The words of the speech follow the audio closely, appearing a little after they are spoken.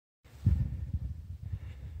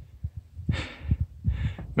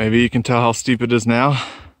Maybe you can tell how steep it is now.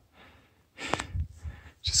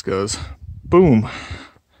 Just goes boom,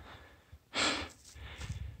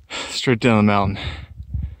 straight down the mountain.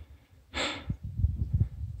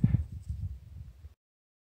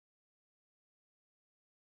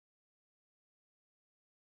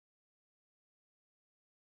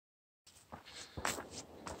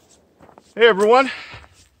 Hey everyone,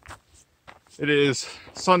 it is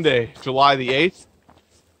Sunday, July the 8th,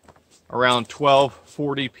 around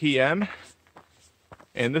 12:40 p.m.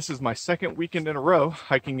 and this is my second weekend in a row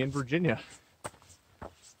hiking in Virginia.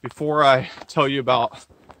 Before I tell you about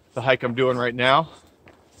the hike I'm doing right now,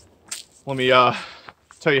 let me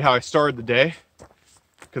tell you how I started the day,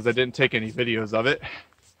 because I didn't take any videos of it.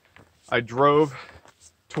 I drove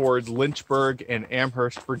towards Lynchburg and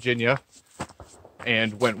Amherst, Virginia,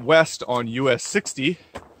 and went west on US 60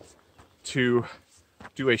 to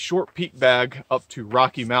do a short peak bag up to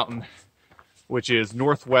Rocky Mountain, which is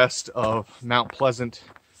northwest of Mount Pleasant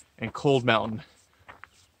and Cold Mountain,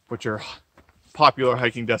 which are popular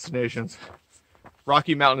hiking destinations.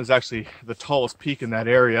 Rocky Mountain is actually the tallest peak in that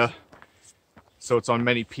area, so it's on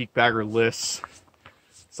many peak bagger lists,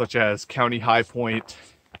 such as County High Point,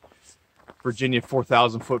 Virginia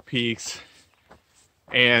 4,000 foot peaks,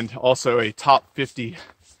 and also a top 50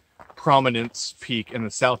 prominence peak in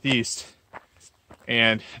the southeast.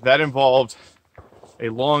 And that involved a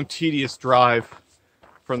long, tedious drive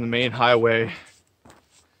from the main highway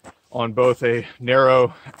on both a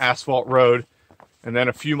narrow asphalt road and then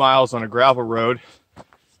a few miles on a gravel road.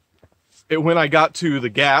 When I got to the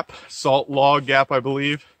gap, Salt Log Gap, I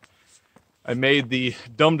believe, I made the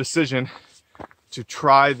dumb decision to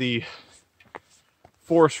try the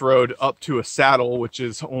forest road up to a saddle, which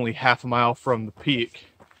is only half a mile from the peak,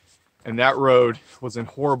 and that road was in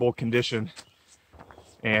horrible condition.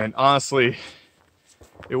 And honestly,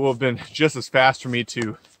 it would have been just as fast for me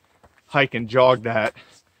to hike and jog that,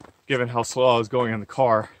 given how slow I was going in the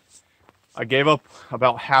car. I gave up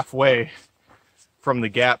about halfway from the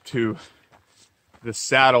gap to the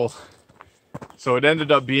saddle, so it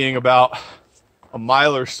ended up being about a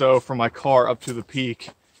mile or so from my car up to the peak,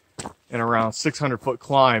 and around 600-foot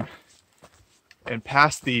climb, and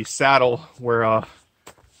past the saddle where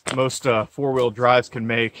most four-wheel drives can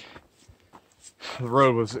make. The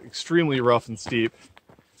road was extremely rough and steep,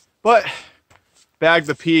 but bagged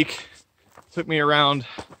the peak. Took me around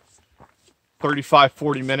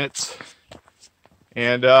 35-40 minutes,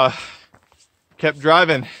 and kept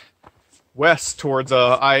driving west towards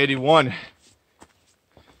I-81.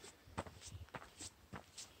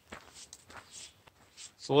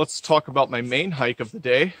 So let's talk about my main hike of the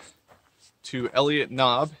day to Elliott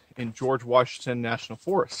Knob in George Washington National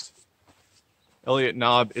Forest. Elliott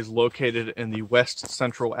Knob is located in the west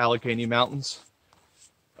central Allegheny Mountains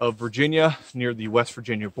of Virginia, near the West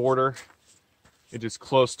Virginia border. It is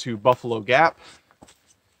close to Buffalo Gap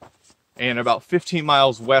and about 15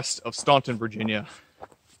 miles west of Staunton, Virginia.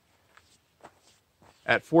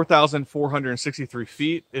 At 4,463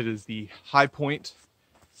 feet, it is the high point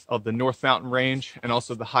of the North Mountain Range and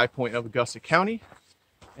also the high point of Augusta County,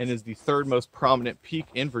 and is the third most prominent peak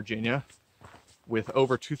in Virginia with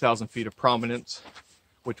over 2,000 feet of prominence,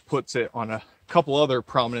 which puts it on a couple other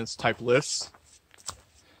prominence type lists.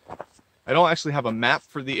 I don't actually have a map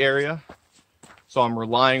for the area, so I'm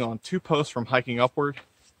relying on two posts from Hiking Upward,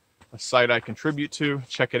 a site I contribute to.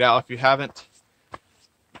 Check it out if you haven't.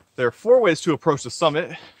 There are 4 ways to approach the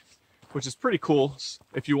summit, which is pretty cool.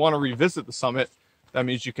 If you want to revisit the summit, that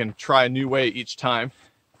means you can try a new way each time.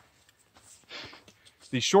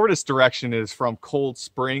 The shortest direction is from Cold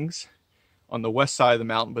Springs on the west side of the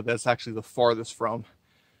mountain, but that's actually the farthest from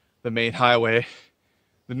the main highway.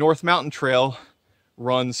 The North Mountain Trail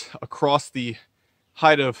runs across the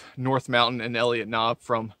height of North Mountain and Elliott Knob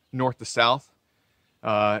from north to south.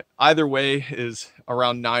 Either way is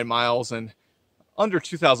around 9 miles and under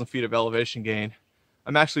 2,000 feet of elevation gain.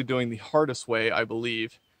 I'm actually doing the hardest way, I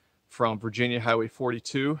believe, from Virginia Highway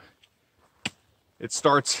 42. It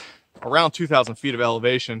starts around 2,000 feet of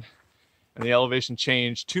elevation, and the elevation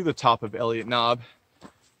change to the top of Elliott Knob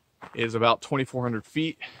is about 2,400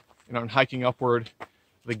 feet. And on Hiking Upward,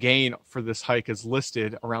 the gain for this hike is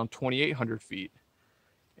listed around 2,800 feet.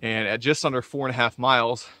 And at just under 4.5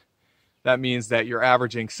 miles, that means that you're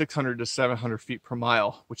averaging 600 to 700 feet per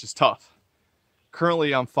mile, which is tough.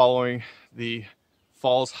 Currently, I'm following the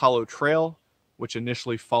Falls Hollow Trail, which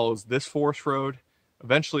initially follows this forest road,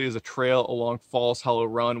 eventually is a trail along Falls Hollow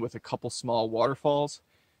Run with a couple small waterfalls,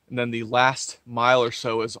 and then the last mile or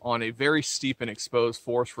so is on a very steep and exposed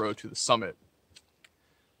forest road to the summit.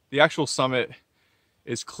 The actual summit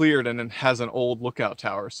is cleared and it has an old lookout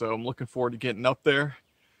tower, so I'm looking forward to getting up there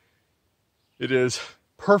It is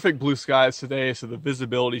perfect blue skies today, so the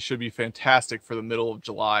visibility should be fantastic for the middle of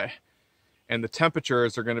July. And the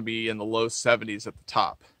temperatures are going to be in the low 70s at the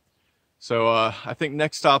top. So I think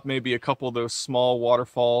next stop may be a couple of those small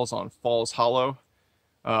waterfalls on Falls Hollow.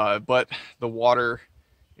 But the water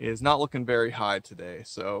is not looking very high today,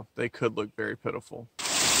 so they could look very pitiful.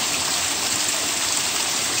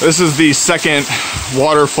 This is the second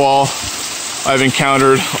waterfall I've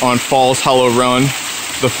encountered on Falls Hollow Run.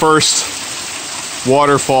 The first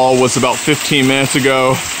waterfall was about 15 minutes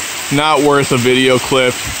ago. Not worth a video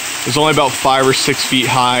clip. It was only about 5 or 6 feet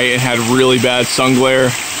high and had really bad sun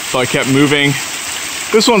glare, so I kept moving.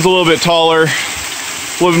 This one's a little bit taller,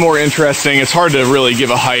 a little bit more interesting. It's hard to really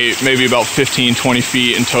give a height, maybe about 15, 20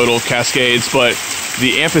 feet in total of Cascades, but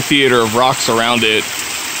the amphitheater of rocks around it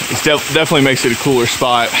definitely makes it a cooler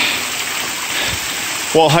spot.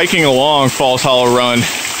 While hiking along Falls Hollow Run,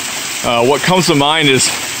 what comes to mind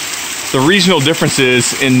is the regional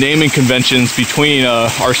differences in naming conventions between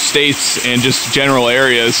our states and just general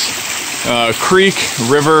areas. Creek,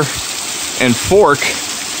 river, and fork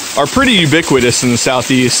are pretty ubiquitous in the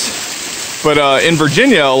Southeast. But in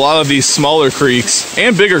Virginia, a lot of these smaller creeks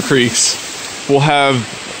and bigger creeks will have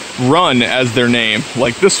run as their name,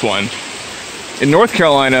 like this one. In North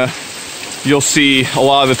Carolina, you'll see a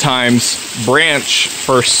lot of the times branch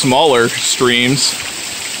for smaller streams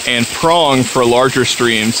and prong for larger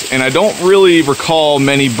streams. And I don't really recall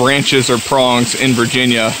many branches or prongs in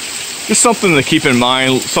Virginia. Just something to keep in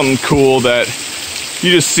mind, something cool that you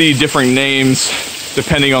just see different names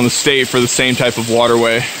depending on the state for the same type of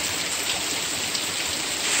waterway.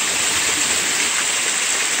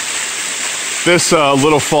 This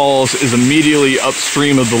little falls is immediately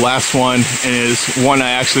upstream of the last one and is one I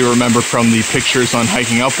actually remember from the pictures on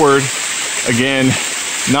Hiking Upward. Again,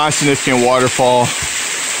 not a significant waterfall,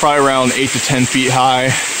 probably around 8 to 10 feet high,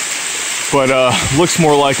 but looks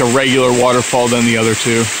more like a regular waterfall than the other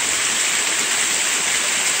two.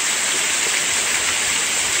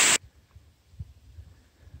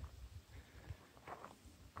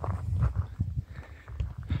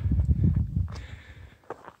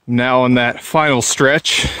 Now on that final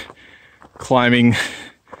stretch, climbing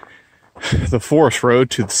the forest road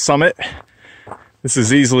to the summit. This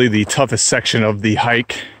is easily the toughest section of the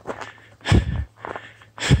hike.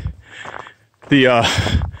 The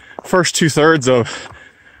first 2/3 of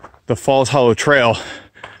the Falls Hollow Trail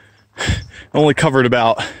only covered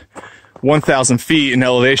about 1,000 feet in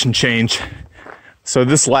elevation change. So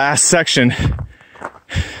this last section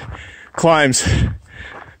climbs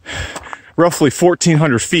roughly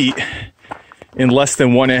 1,400 feet in less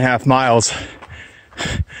than 1.5 miles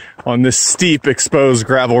on this steep exposed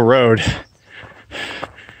gravel road.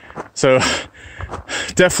 So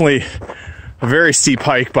definitely a very steep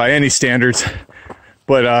hike by any standards,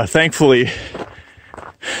 but thankfully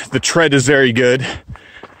the tread is very good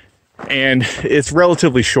and it's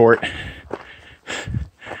relatively short.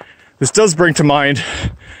 This does bring to mind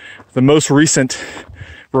the most recent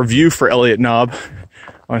review for Elliott Knob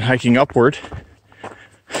on Hiking Upward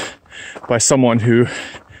by someone who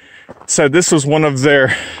said this was one of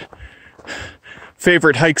their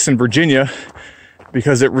favorite hikes in Virginia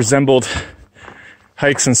because it resembled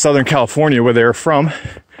hikes in Southern California where they were from,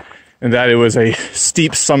 and that it was a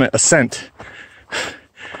steep summit ascent,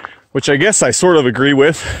 which I guess I sort of agree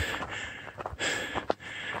with.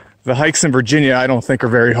 The hikes in Virginia I don't think are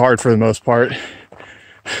very hard for the most part,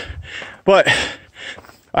 but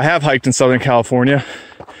I have hiked in Southern California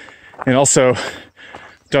and also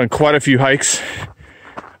done quite a few hikes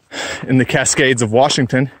in the Cascades of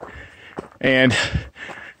Washington. And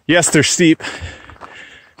yes, they're steep,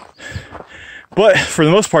 but for the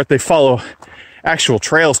most part, they follow actual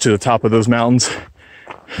trails to the top of those mountains.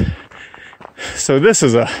 So this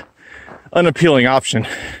is a unappealing option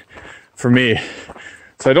for me.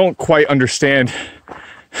 So I don't quite understand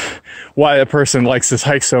why a person likes this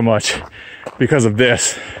hike so much because of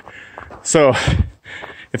this. So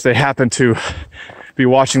if they happen to be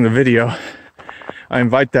watching the video, I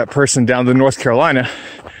invite that person down to North Carolina,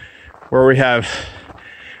 where we have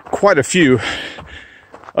quite a few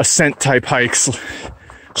ascent type hikes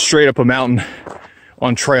straight up a mountain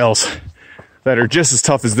on trails that are just as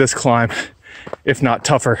tough as this climb, if not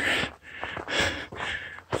tougher.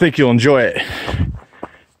 I think you'll enjoy it.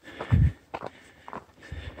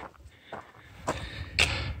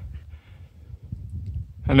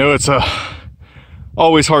 I know it's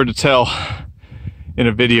always hard to tell in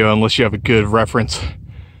a video unless you have a good reference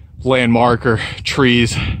landmark or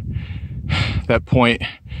trees that point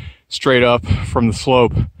straight up from the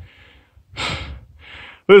slope.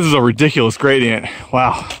 This is a ridiculous gradient.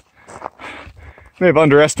 Wow. may have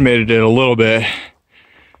underestimated it a little bit.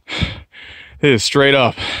 It is straight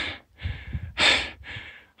up.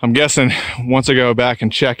 I'm guessing once I go back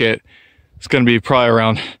and check it, it's going to be probably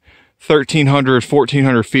around 1,300,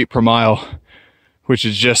 1,400 feet per mile, which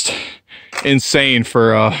is just insane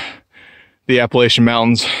for the Appalachian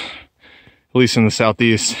Mountains, at least in the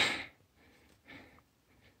southeast.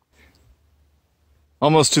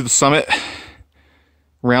 Almost to the summit,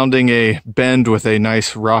 rounding a bend with a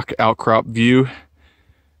nice rock outcrop view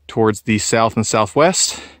towards the south and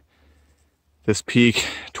southwest. This peak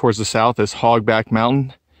towards the south is Humpback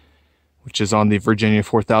Mountain, which is on the Virginia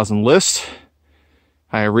 4000 list.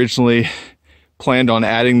 I originally planned on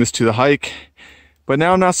adding this to the hike, but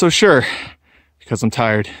now I'm not so sure because I'm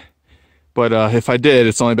tired. But if I did,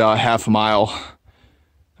 it's only about half a mile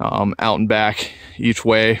out and back each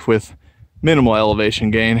way with minimal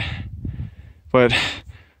elevation gain. But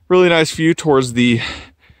really nice view towards the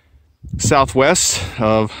southwest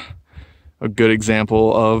of a good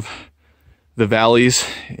example of the valleys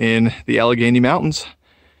in the Allegheny Mountains.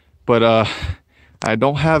 But I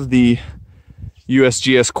don't have the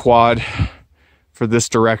USGS quad for this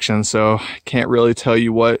direction, so I can't really tell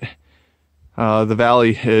you what the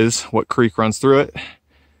valley is, what creek runs through it.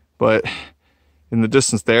 But in the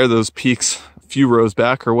distance there, those peaks a few rows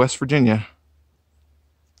back are West Virginia.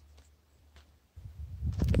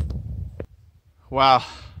 Wow,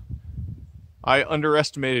 I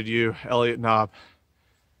underestimated you, Elliott Knob.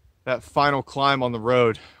 That final climb on the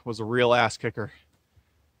road was a real ass kicker.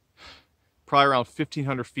 Probably around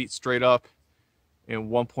 1,500 feet straight up in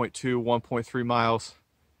 1.2, 1.3 miles,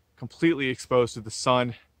 completely exposed to the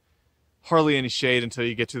sun, hardly any shade until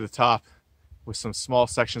you get to the top with some small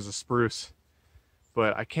sections of spruce.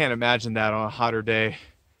 But I can't imagine that on a hotter day.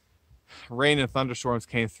 Rain and thunderstorms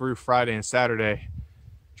came through Friday and Saturday,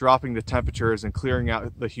 dropping the temperatures and clearing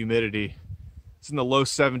out the humidity. It's in the low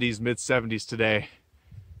 70s, mid 70s today.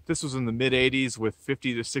 This was in the mid 80s with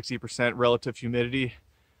 50 to 60% relative humidity.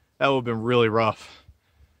 That would have been really rough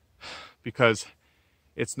because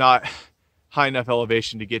it's not high enough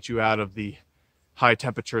elevation to get you out of the high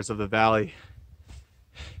temperatures of the valley.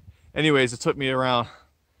 Anyways, it took me around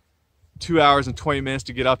 2 hours and 20 minutes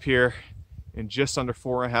to get up here in just under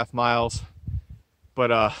 4.5 miles.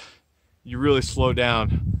 But you really slow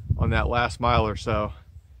down on that last mile or so.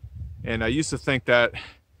 And I used to think that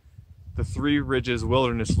the Three Ridges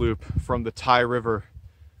Wilderness Loop from the Tye River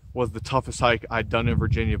was the toughest hike I'd done in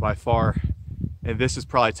Virginia by far. And this is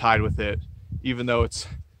probably tied with it. Even though it's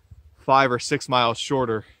 5 or 6 miles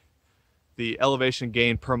shorter, the elevation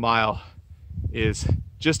gain per mile is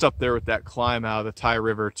just up there with that climb out of the Tye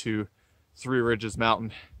River to Three Ridges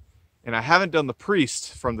Mountain. And I haven't done the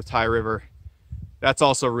Priest from the Tye River. That's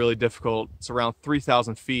also really difficult. It's around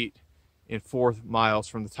 3,000 feet in 4 miles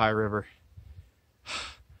from the Tye River.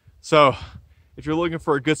 So if you're looking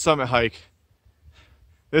for a good summit hike,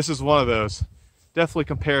 this is one of those. Definitely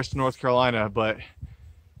compares to North Carolina, but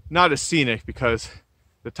not as scenic because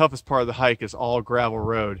the toughest part of the hike is all gravel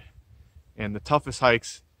road. And the toughest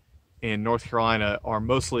hikes in North Carolina are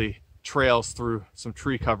mostly trails through some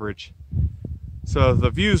tree coverage. So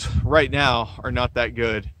the views right now are not that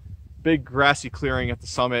good. Big grassy clearing at the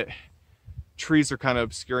summit. Trees are kind of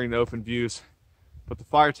obscuring the open views, but the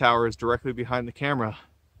fire tower is directly behind the camera.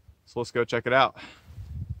 So let's go check it out.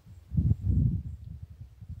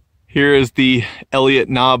 Here is the Elliott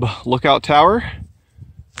Knob lookout tower.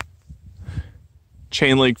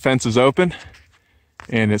 Chain link fence is open,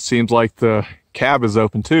 and it seems like the cab is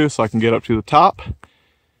open too, so I can get up to the top.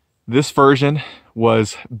 This version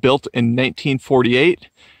was built in 1948.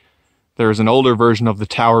 There's an older version of the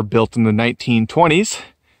tower built in the 1920s,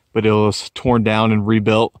 but it was torn down and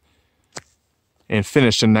rebuilt and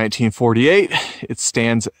finished in 1948. It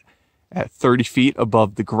stands at 30 feet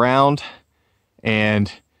above the ground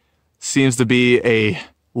and seems to be a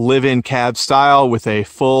live-in cab style with a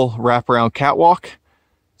full wraparound catwalk.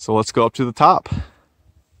 So let's go up to the top.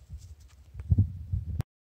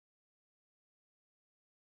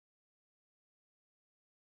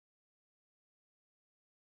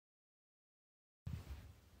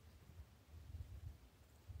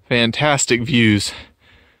 Fantastic views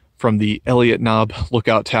from the Elliott Knob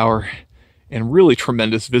lookout tower and really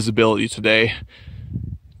tremendous visibility today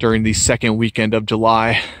during the second weekend of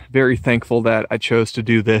July. Very thankful that I chose to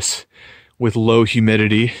do this with low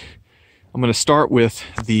humidity. I'm going to start with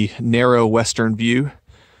the narrow western view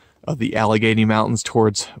of the Allegheny Mountains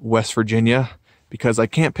towards West Virginia because I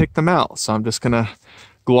can't pick them out. So I'm just going to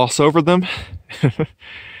gloss over them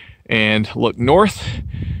and look north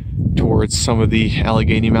towards some of the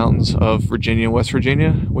Allegheny Mountains of Virginia and West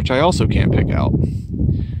Virginia, which I also can't pick out.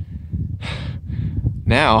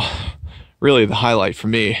 Now, really the highlight for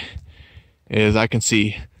me is I can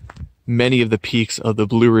see many of the peaks of the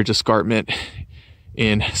Blue Ridge Escarpment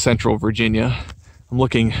in central Virginia. I'm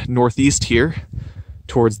looking northeast here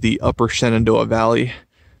towards the upper Shenandoah Valley.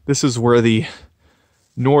 This is where the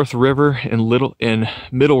North River and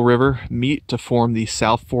Middle River meet to form the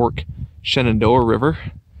South Fork Shenandoah River.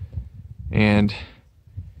 And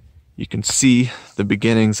you can see the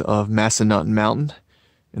beginnings of Maintop Mountain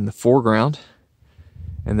in the foreground.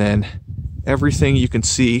 And then everything you can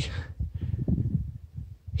see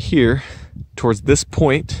here towards this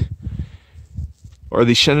point are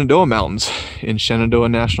the Shenandoah Mountains in Shenandoah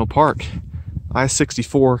National Park.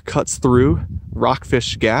 I-64 cuts through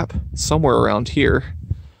Rockfish Gap somewhere around here.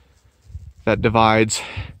 That divides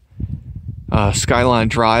Skyline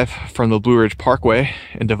Drive from the Blue Ridge Parkway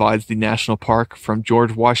and divides the national park from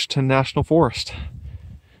George Washington National Forest.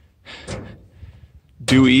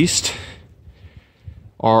 Due east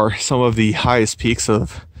are some of the highest peaks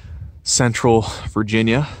of central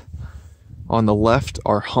Virginia. On the left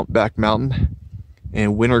are Humpback Mountain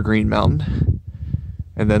and Wintergreen Mountain.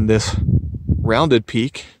 And then this rounded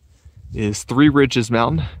peak is Three Ridges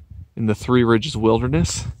Mountain in the Three Ridges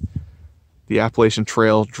Wilderness. The Appalachian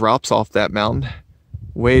Trail drops off that mountain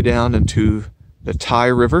way down into the Tye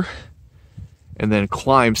River and then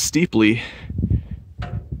climbs steeply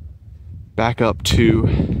back up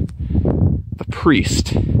to the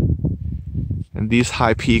Priest. And these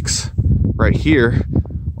high peaks right here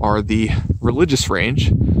are the religious range.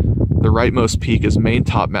 The rightmost peak is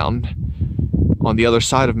Maintop Mountain. On the other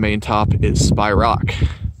side of Maintop is Spy Rock.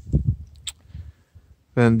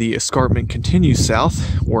 Then the escarpment continues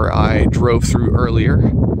south, where I drove through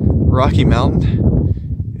earlier. Rocky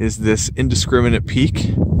Mountain is this indiscriminate peak,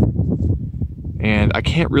 and I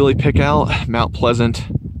can't really pick out Mount Pleasant,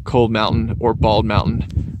 Cold Mountain, or Bald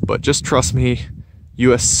Mountain, but just trust me,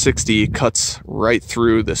 US 60 cuts right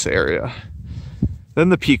through this area. Then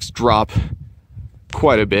the peaks drop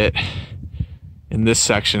quite a bit in this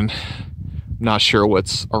section. Not sure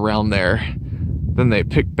what's around there. Then they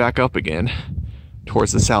pick back up again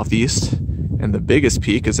towards the southeast, and the biggest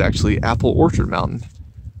peak is actually Apple Orchard Mountain,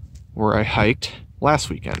 where I hiked last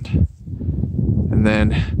weekend. And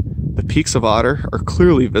then the Peaks of Otter are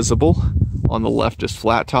clearly visible. On the left is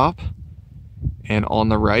Flat Top, and on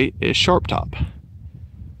the right is Sharp Top.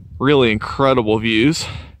 Really incredible views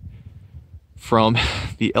from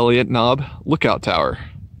the Elliott Knob lookout tower.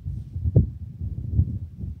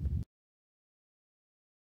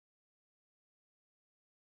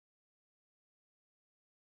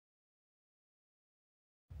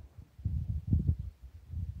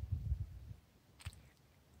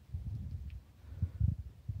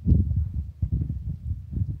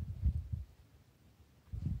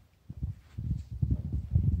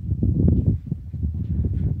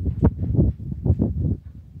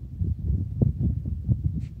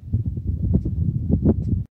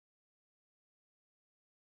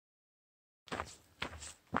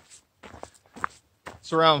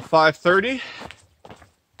 It's around 5:30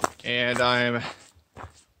 and I'm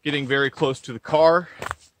getting very close to the car.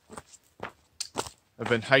 I've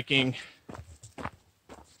been hiking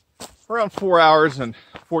around 4 hours and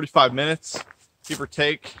 45 minutes, give or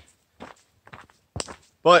take.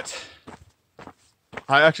 But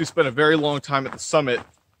I actually spent a very long time at the summit.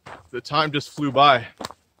 The time just flew by.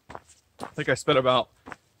 I think I spent about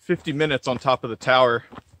 50 minutes on top of the tower.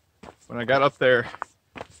 When I got up there,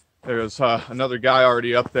 there was another guy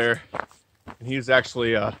already up there, and he's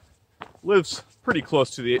actually lives pretty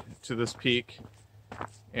close to this peak,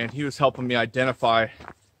 and he was helping me identify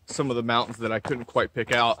some of the mountains that I couldn't quite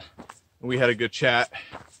pick out. And we had a good chat.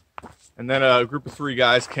 And then a group of 3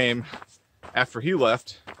 guys came after he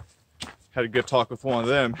left, had a good talk with one of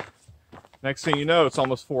them. Next thing you know, it's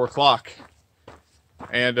almost 4 o'clock,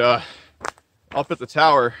 and up at the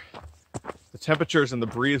tower, the temperatures and the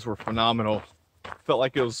breeze were phenomenal. Felt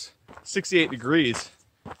like it was 68 degrees,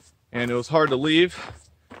 and it was hard to leave,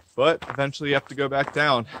 but eventually you have to go back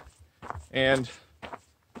down. And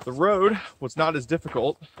the road was not as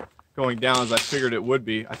difficult going down as I figured it would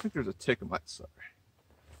be. I think there's a tick in my side.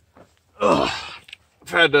 I've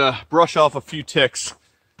had to brush off a few ticks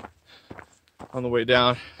on the way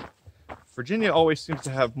down. Virginia always seems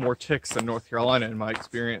to have more ticks than North Carolina in my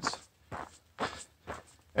experience.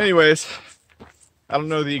 Anyways, I don't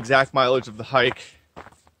know the exact mileage of the hike,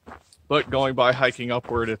 but going by hiking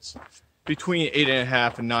upward, it's between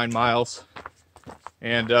 8.5 and 9 miles,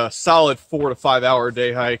 and a solid 4 to 5 hour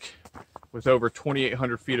day hike with over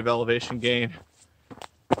 2,800 feet of elevation gain.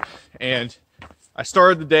 And I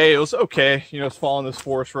started the day, it was okay, you know, it's following this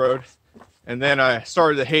forest road, and then I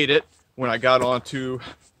started to hate it when I got onto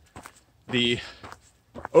the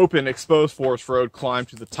open exposed forest road, climbed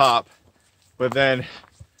to the top, but then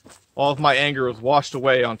all of my anger was washed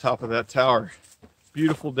away on top of that tower.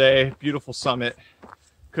 Beautiful day, beautiful summit.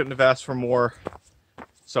 Couldn't have asked for more.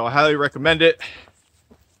 So I highly recommend it.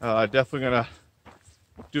 Definitely gonna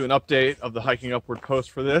do an update of the hiking upward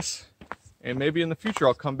post for this, and maybe in the future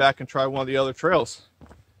I'll come back and try one of the other trails.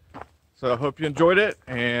 So I hope you enjoyed it,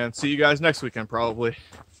 and see you guys next weekend probably.